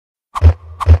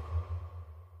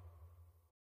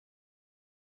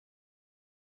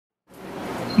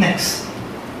Next.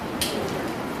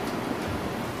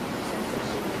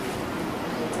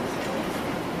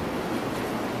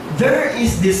 There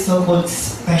is this so-called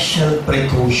special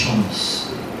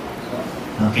precautions.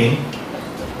 Okay?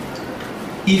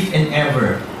 If and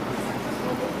ever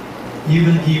you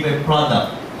will give a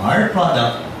product, our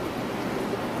product,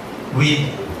 with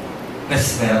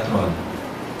resveratrol,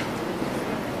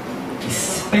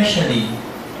 especially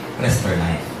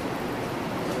Restorlife.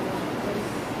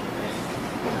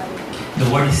 The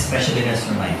word is especially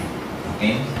Restorlife.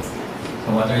 Okay?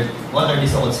 So what are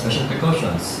these so-called special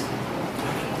precautions?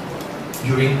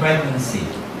 During pregnancy,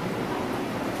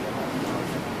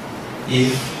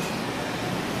 if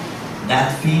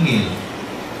that female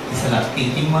is a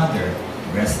lactating mother,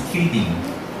 breastfeeding,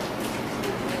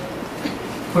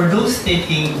 for those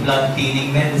taking blood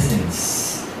thinning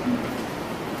medicines,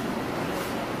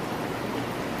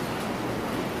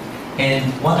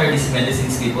 and what are these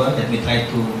medicines, people? Let me try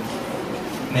to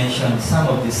mention some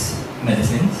of these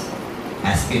medicines.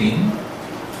 Aspirin,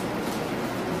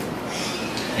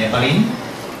 heparin,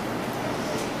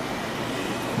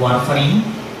 warfarin,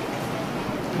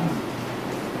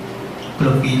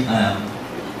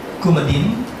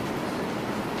 coumadin,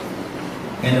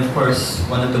 and of course,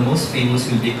 one of the most famous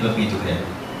will be clopidogrel.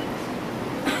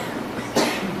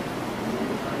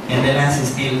 And the last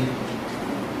is still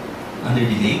under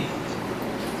debate.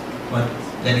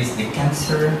 That is the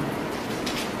cancer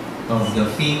of the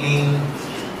female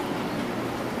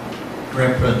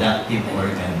reproductive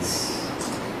organs.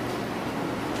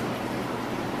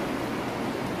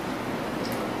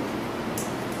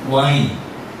 Why?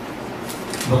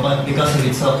 Because of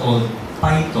its so-called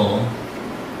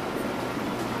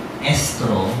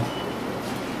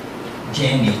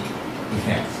phytoestrogenic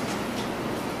effect.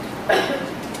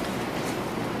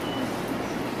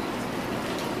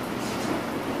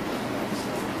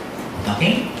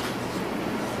 Okay?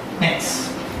 Next.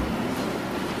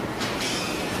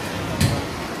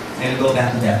 I'll go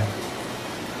back to that.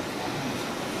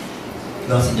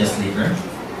 Dosages later.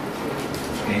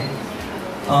 Okay.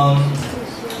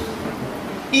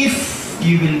 If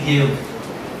you will give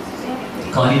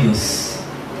Colidus,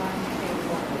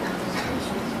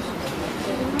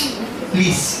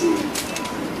 please,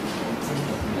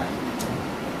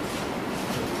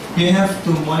 you have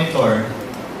to monitor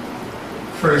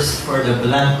first for the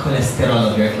blood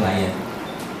cholesterol of your client.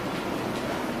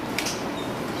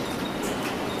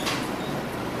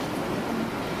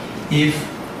 If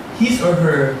his or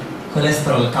her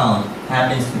cholesterol count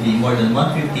happens to be more than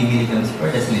 150 milligrams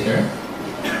per deciliter,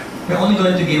 you're only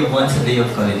going to give once a day of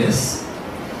Colidus.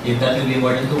 If that will be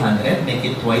more than 200, make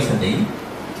it twice a day.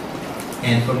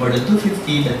 And for more than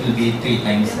 250, that will be 3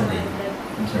 times a day.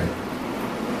 I'm sorry.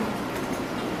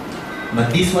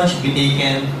 But this one should be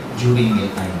taken during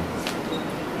mealtime.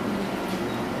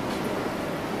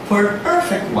 For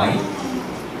perfect white,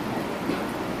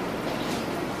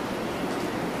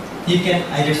 you can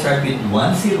either start with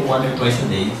once or twice a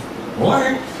day,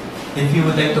 or if you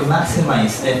would like to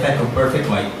maximize the effect of perfect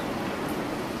white,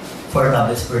 4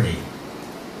 tablets per day.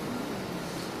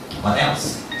 What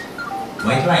else?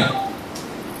 White light.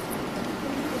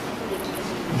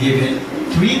 Give it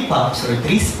 3 puffs or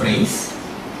 3 sprays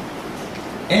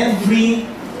every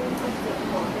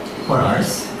 4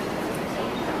 hours,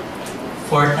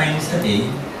 4 times a day,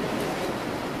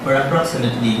 for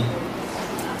approximately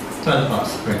 12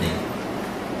 puffs per day.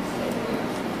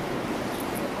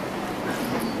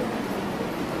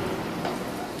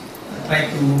 I'll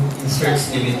try to insert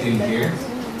symmetry here.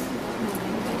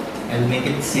 I'll make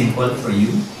it simple for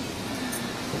you.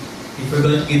 If we're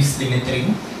going to give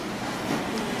symmetry,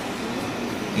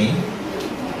 okay,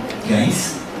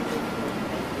 guys,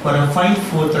 for a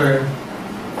 5-footer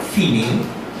female,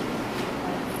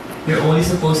 you're only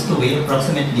supposed to weigh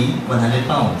approximately 100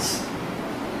 pounds.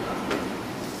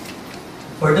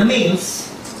 For the males,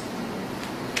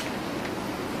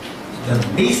 the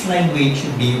baseline weight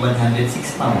should be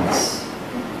 106 pounds.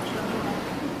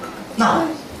 Now,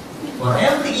 for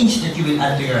every inch that you will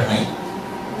add to your height,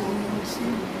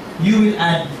 you will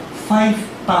add 5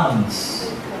 pounds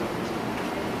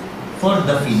for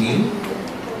the female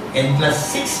and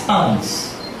plus 6 pounds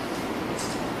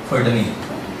for the male.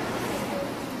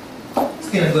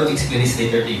 Still, I'm going to explain this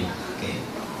later to you. Okay.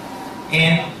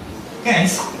 And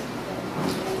guys,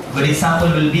 good example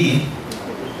will be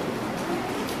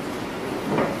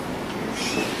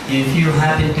if you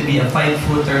happen to be a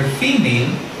 5-footer female,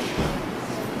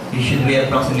 you should weigh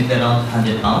approximately around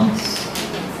 100 pounds.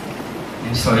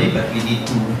 I'm sorry, but we need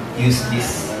to use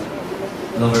this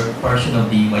lower portion of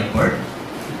the whiteboard.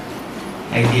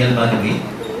 Ideal body weight.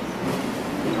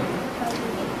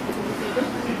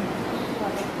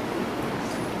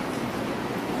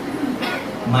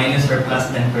 minus or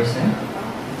plus 10%.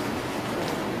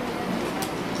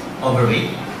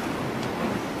 Overweight.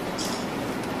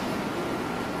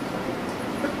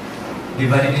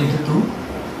 Divided into 2.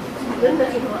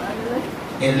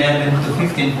 11 to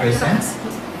 15%.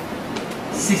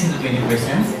 16 to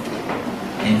 20%.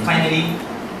 And finally,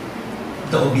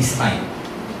 the obese type.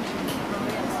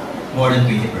 More than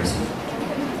 20%.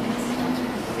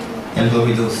 I'll go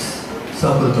with those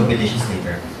so-called competitions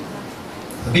later.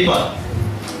 So people,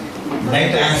 I'd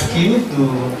like to ask you to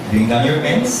bring down your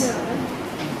pens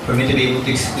for me to be able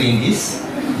to explain this.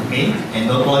 Okay? And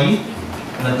don't worry,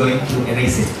 I'm not going to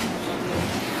erase it.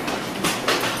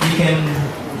 You can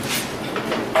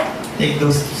take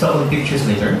those so-called pictures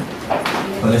later.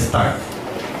 So let's start.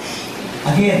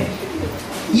 Again,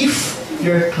 if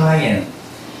your client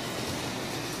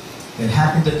will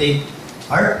happen to take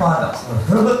our products or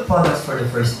herbal products for the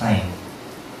first time,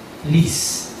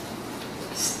 please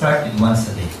start with once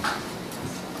a day.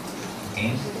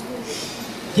 Okay?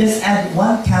 Just add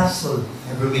 1 capsule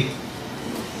every week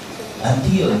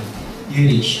until you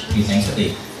reach 3 times a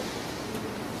day.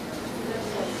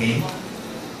 Okay?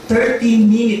 30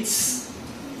 minutes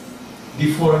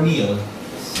before meal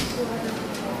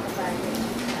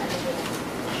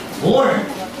or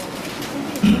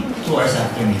 2 hours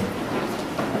after meal.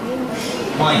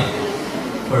 Why?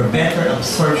 For better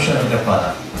absorption of the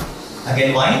product.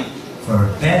 Again, why? For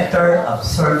better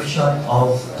absorption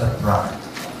of the product.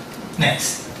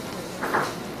 Next.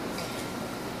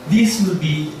 This will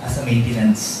be as a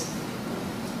maintenance.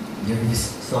 There is this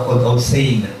so-called old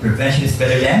saying that prevention is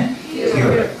better than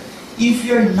cure. If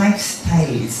your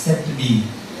lifestyle is said to be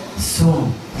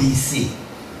so busy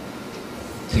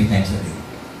 3 times a day,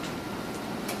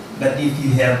 but if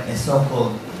you have a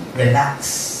so-called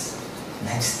relaxed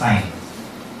lifestyle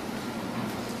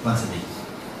once a day,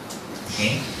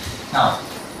 okay? Now,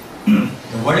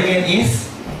 the word again is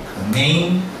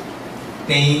maintenance.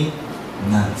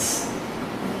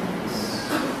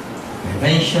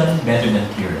 Prevention better than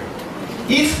cure.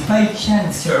 If by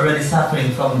chance you're already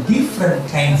suffering from different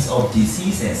kinds of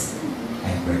diseases,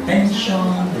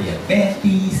 hypertension,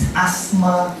 diabetes,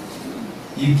 asthma,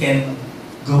 you can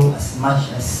go as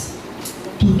much as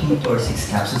 2 or 6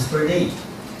 capsules per day.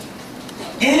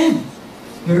 And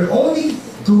you're only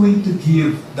going to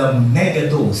give the mega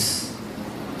dose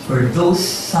for those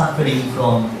suffering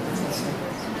from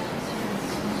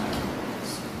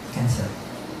cancer.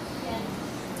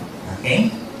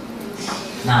 Okay?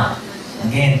 Now,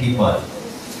 again, people,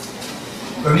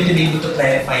 for me to be able to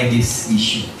clarify this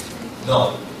issue,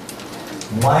 Doc,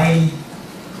 why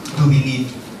do we need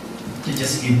to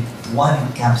just give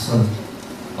 1 capsule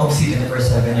of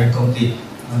C24/7 or complete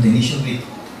on the initial week?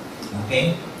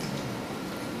 Okay?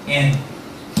 And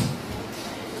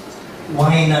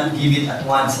why not give it at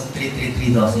once at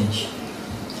 333 dosage?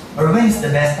 Or when is the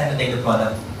best time to take the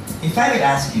product? If I will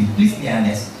ask you, please be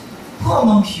honest, who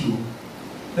amongst you,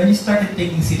 when you started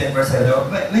taking C24/7 or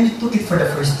when you took it for the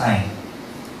first time,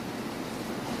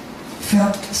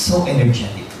 felt so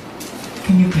energetic?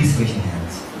 Can you please raise your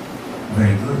hands?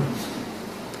 Very good.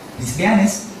 Please be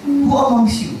honest, who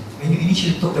amongst you, when you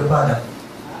initially took the product,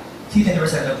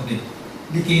 C24/7 complete,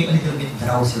 became a little bit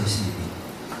drowsy or sleepy?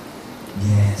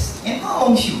 Yes. And who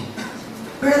amongst you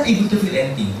were not able to feel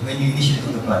anything when you initially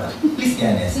took the product? Please be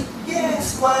honest.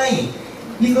 Yes. Why?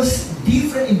 Because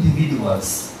different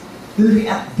individuals will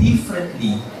react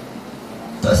differently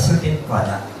to a certain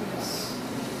product.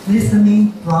 This is the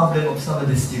main problem of some of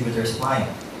the distributors. Why?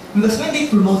 Because when they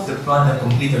promote the product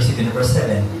complete or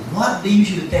C24/7, what they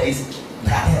usually tell is,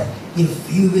 brother, if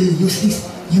you will use this,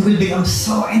 you will become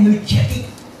so energetic.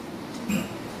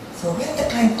 So when the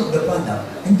client took the product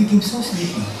and became so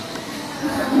sleepy,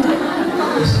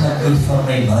 it's not good for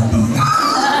my body.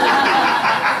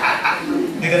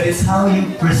 Because it's how you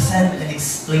present and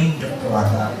explain the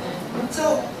product.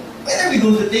 So when are we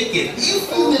going to take it? If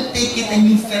you will take it and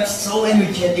you felt so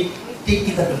energetic, take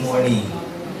it in the morning.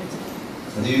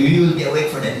 So you will be awake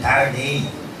for the entire day.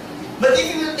 But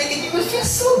if you will take it, you will feel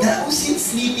so drowsy and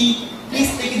sleepy.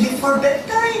 Please take it before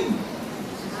bedtime.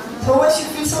 So once you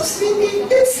feel so sleepy,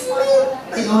 then sleep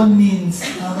by all means.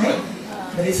 Okay?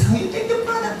 That is how you take the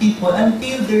product, people,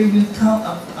 until there will come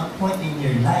a point in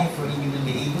your life where you will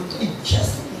be able to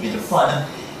adjust with the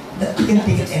product that you can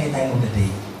take at any time of the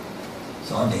day.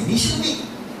 So on the initial week,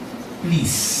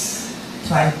 please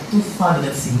try to follow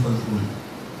that simple rule.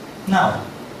 Now,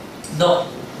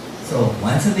 so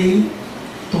once a day,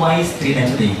 twice, 3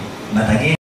 times a day. But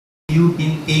again, if you've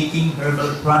been taking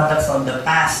herbal products on the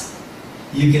past,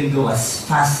 you can go as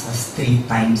fast as 3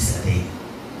 times a day.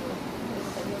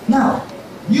 Now,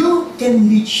 you can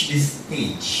reach this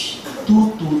stage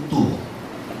 222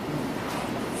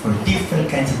 for different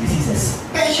kinds of diseases,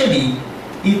 especially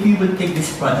if we will take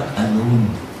this product alone.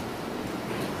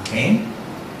 Okay?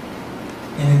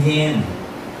 And again,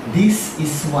 this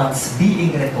is what's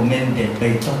being recommended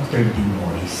by Dr. Dean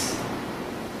Morris.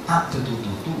 Up to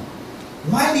 222.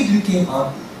 Why did we came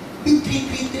up with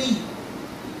 333?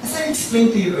 As I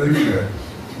explained to you earlier,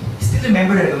 still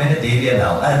remember the recommended daily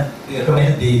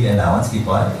allowance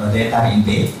people, or dietary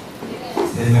intake?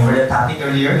 Still remember the topic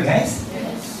earlier, guys?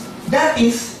 Yes. That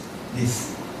is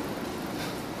this.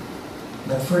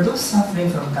 But for those suffering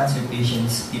from cancer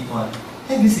patients, people,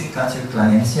 have you seen cancer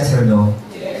clients? Yes or no?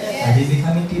 Yes. Are they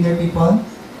becoming thinner, people?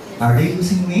 Are they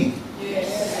losing weight?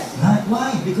 Yes.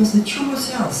 Why? Because the tumor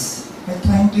cells are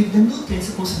trying to eat the nutrients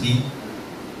supposedly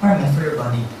are meant for your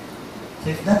body. So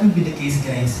if that will be the case,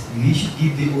 guys, we should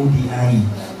give the ODI,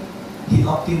 the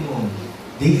optimum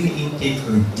daily intake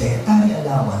or dietary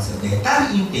allowance or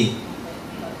dietary intake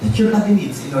that your body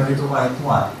needs in order to fight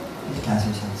what? The cancer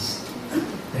cells.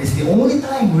 That is the only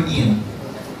time we're in,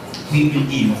 we will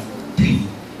give 3.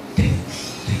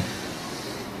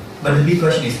 But the big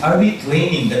question is, are we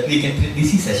claiming that we can treat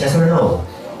diseases, yes or no?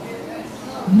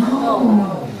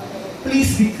 No.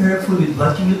 Please be careful with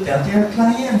what you will tell to your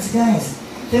clients, guys.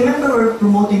 Remember, we're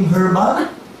promoting herbal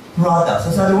products.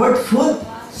 What's the word? Food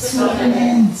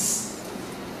supplements.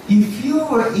 If you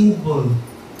were able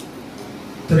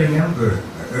to remember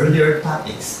our earlier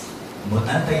topics about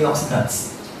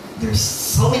antioxidants, there's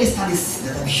so many studies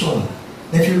that have shown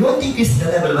that if you're going to increase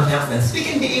the level of antioxidants, we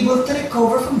can be able to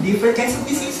recover from different kinds of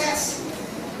diseases.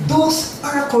 Those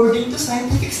are according to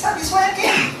scientific studies. Why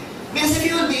again? Because if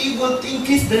you will be able to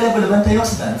increase the level of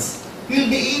antioxidants, you will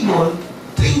be able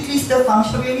to increase the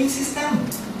function of your immune system.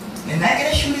 And I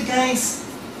can assure you guys,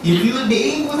 if you will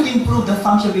be able to improve the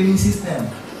function of your immune system,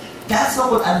 that's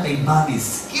so-called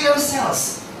antibodies, killer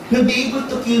cells, will be able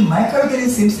to kill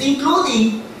microorganisms,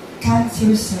 including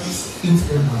cancer cells in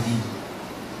their body.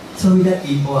 So with that,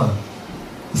 people,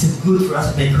 is it good for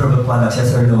us to take herbal products,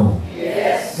 yes or no?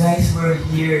 Yes. Guys, we're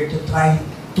here to try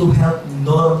to help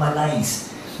normalize.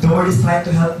 The word is trying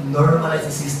to help normalize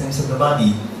the systems of the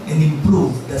body and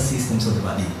improve the systems of the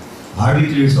body. Are we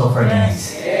clear so far,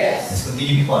 guys? Yes. Let's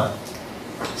continue, people.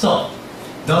 So,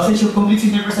 dosage of complete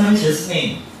system percentage is just the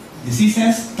same.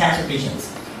 Diseases, cancer patients.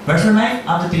 Pressure life,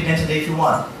 up to 3 times a day if you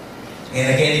want.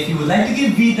 And again, if you would like to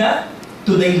give Vida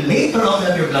to later open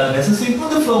up your blood vessels to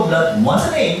improve the flow of blood once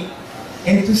a day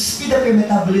and to speed up your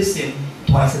metabolism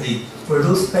twice a day. For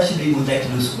those especially who would like to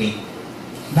lose weight.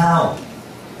 Now,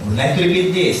 I would like to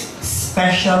repeat this.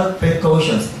 Special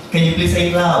precautions. Can you please say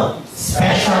it loud?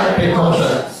 Special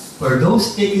precautions. For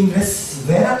those taking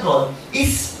resveratrol,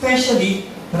 especially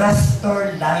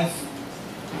Restore Life.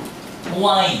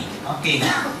 Why? Okay.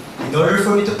 In order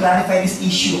for me to clarify this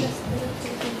issue,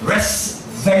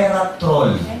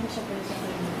 resveratrol.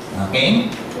 Okay?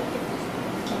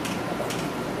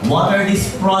 What are these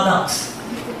products?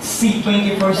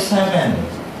 C24/7,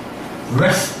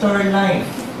 Restore Life,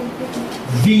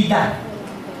 Vida.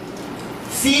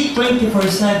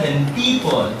 C24/7,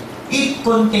 people, it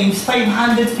contains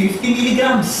 550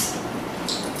 milligrams.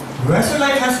 Restore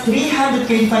Life has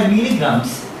 325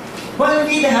 milligrams, while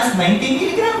Vida has 90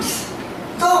 milligrams.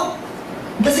 So,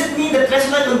 does it mean that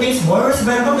Restore Life contains more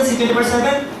resveratrol than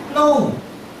C24/7? No.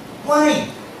 Why?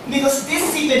 Because these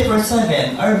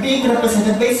C24/7 are being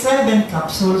represented by 7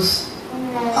 capsules.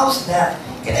 How's that?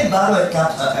 Can I borrow a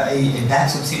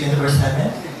box of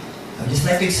C24/7? I'd just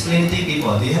like to explain to you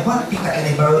people. Do you have one? Tita, can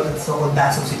I borrow a so-called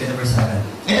box of C24/7?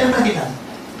 Ito naman, tita.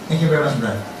 Thank you very much,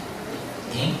 Brad.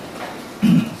 Okay.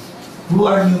 Who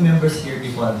are new members here,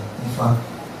 people? In front.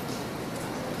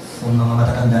 So, mga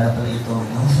matatanda na pala ito.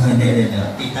 Hindi.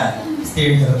 Tita,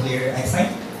 steer your clear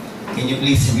eyesight. Can you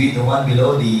please read the one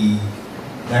below the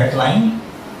dark line?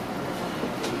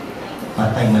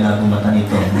 Patay, malabo mata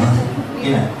nito.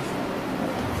 Ilan?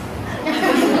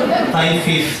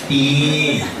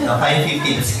 550. No,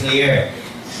 550, that's clear.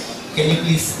 Can you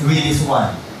please read this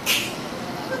one?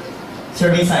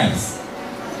 Serving size.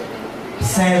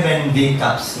 7 big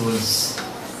capsules.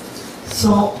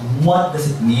 So, what does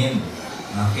it mean?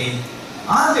 Okay.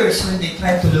 Others, when they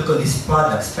try to look at these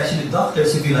products, especially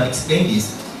doctors, if you not explain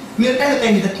this, we'll try to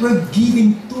tell you that we're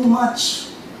giving too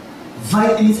much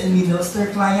vitamins and minerals to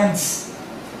our clients.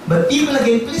 But people,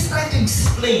 again, please try to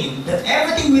explain that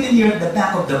everything within here at the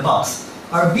back of the box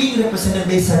are being represented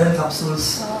by 7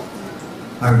 capsules.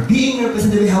 Are being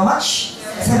represented by how much?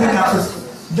 7 capsules.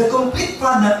 The complete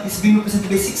product is being represented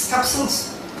by 6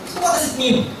 capsules. So what does it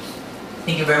mean?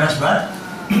 Thank you very much, Brad.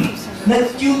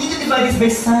 that you need to divide this by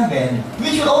 7,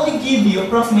 which will only give you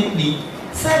approximately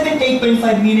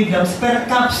 78.5 milligrams per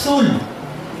capsule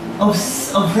of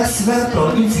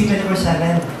resveratrol in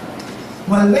C24/7.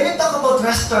 Well, when you talk about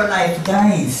Restore Life,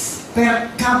 guys, per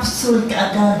capsule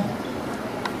kaagad,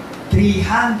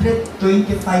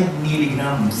 325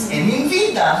 milligrams. And in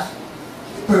Vida,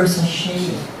 per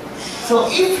sachet. So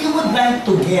if you would like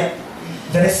to get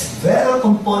the resveratrol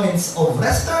components of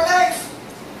Restore Life,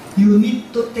 you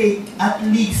need to take at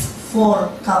least 4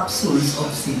 capsules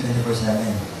of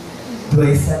C24/7. Do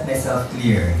I set myself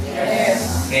clear?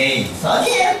 Yes. Okay, so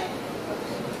again,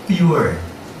 pure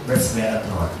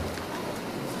resveratrol.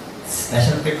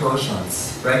 Special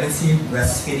precautions, pregnancy,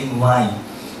 breastfeeding, why?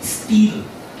 Still,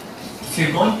 if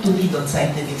you're going to lead on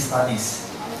scientific studies,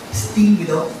 still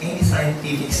without any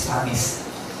scientific studies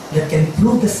that can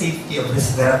prove the safety of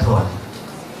resveratrol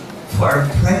for our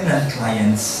pregnant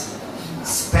clients,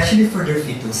 especially for their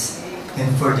fetus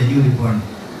and for the newly born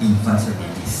infants or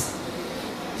babies.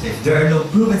 So if there are no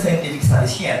proven scientific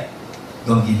studies yet,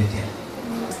 don't give it yet.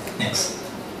 Next.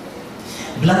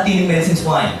 Blood thinning medicines,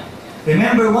 why?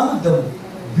 Remember, one of the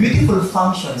beautiful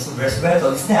functions of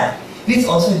resveratrol is that it's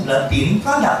also a blood thinning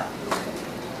product.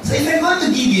 So if I'm going to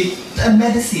give you a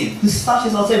medicine whose function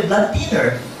is also a blood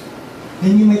thinner,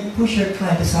 then you might push your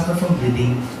client to suffer from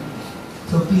bleeding.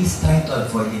 So please try to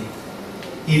avoid it.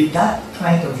 If that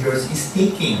client of yours is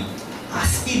taking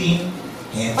aspirin,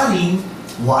 heparin,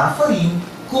 warfarin,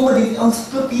 Coumadin, on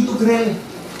clopidogrel,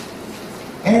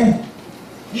 and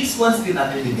this one's still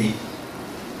under debate.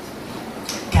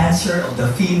 Cancer of the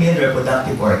female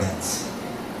reproductive organs.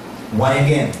 Why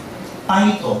again?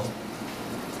 Paito,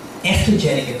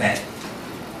 estrogenic effect.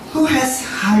 Who has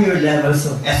higher levels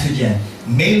of estrogen,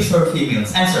 males or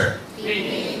females? Answer.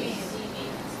 Female.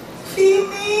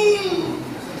 Female.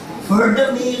 For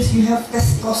the males, you have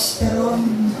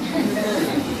testosterone.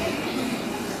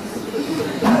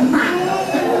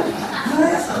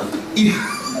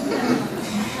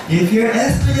 If your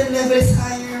estrogen level is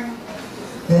higher,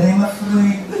 then I'm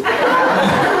afraid.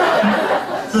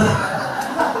 So,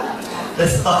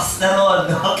 testosterone,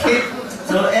 okay?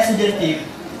 So estrogen,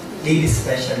 ladies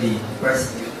especially,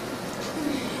 first,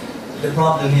 the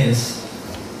problem is,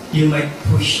 you might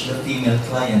push the female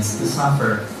clients to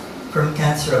suffer from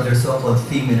cancer of their so-called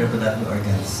female reproductive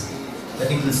organs. That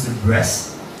includes the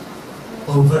breast,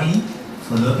 ovary,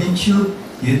 fallopian tube,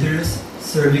 uterus,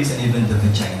 cervix, and even the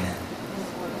vagina.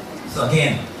 So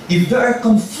again, if there are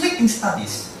conflicting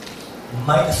studies,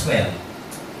 might as well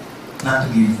not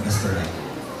to give Restore Life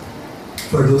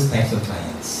for those types of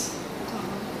clients.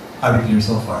 Are we clear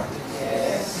so far?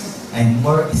 Yes. I'm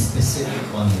more specific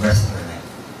on Restore Life.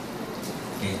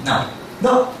 Okay, now,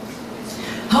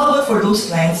 how about for those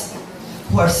clients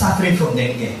who are suffering from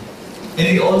dengue? And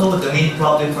we all know the main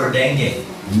problem for dengue.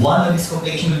 One of these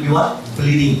complications will be what?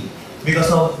 Bleeding,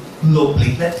 because of low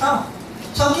platelet count.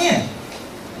 So again,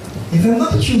 if I'm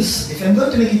going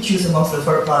to make you choose amongst the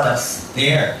 4 products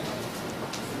there,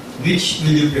 which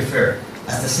will you prefer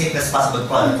as the safest possible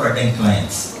product for dengue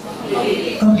clients?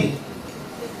 Complete.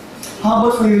 How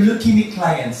about for your leukemic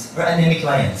clients or anemic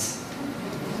clients?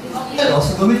 They'll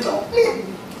also go with complete.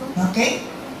 Okay?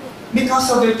 Because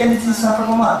of their tendency to suffer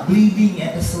from what? Bleeding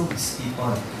episodes,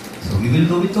 people. So we will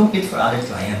go with complete for other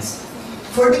clients.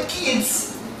 For the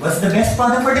kids, what's the best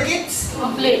product for the kids?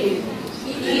 Complete.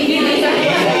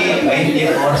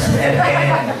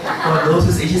 24/7. For those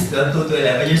whose ages 2 to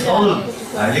 11 years old.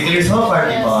 Are you clear so far,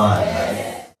 people?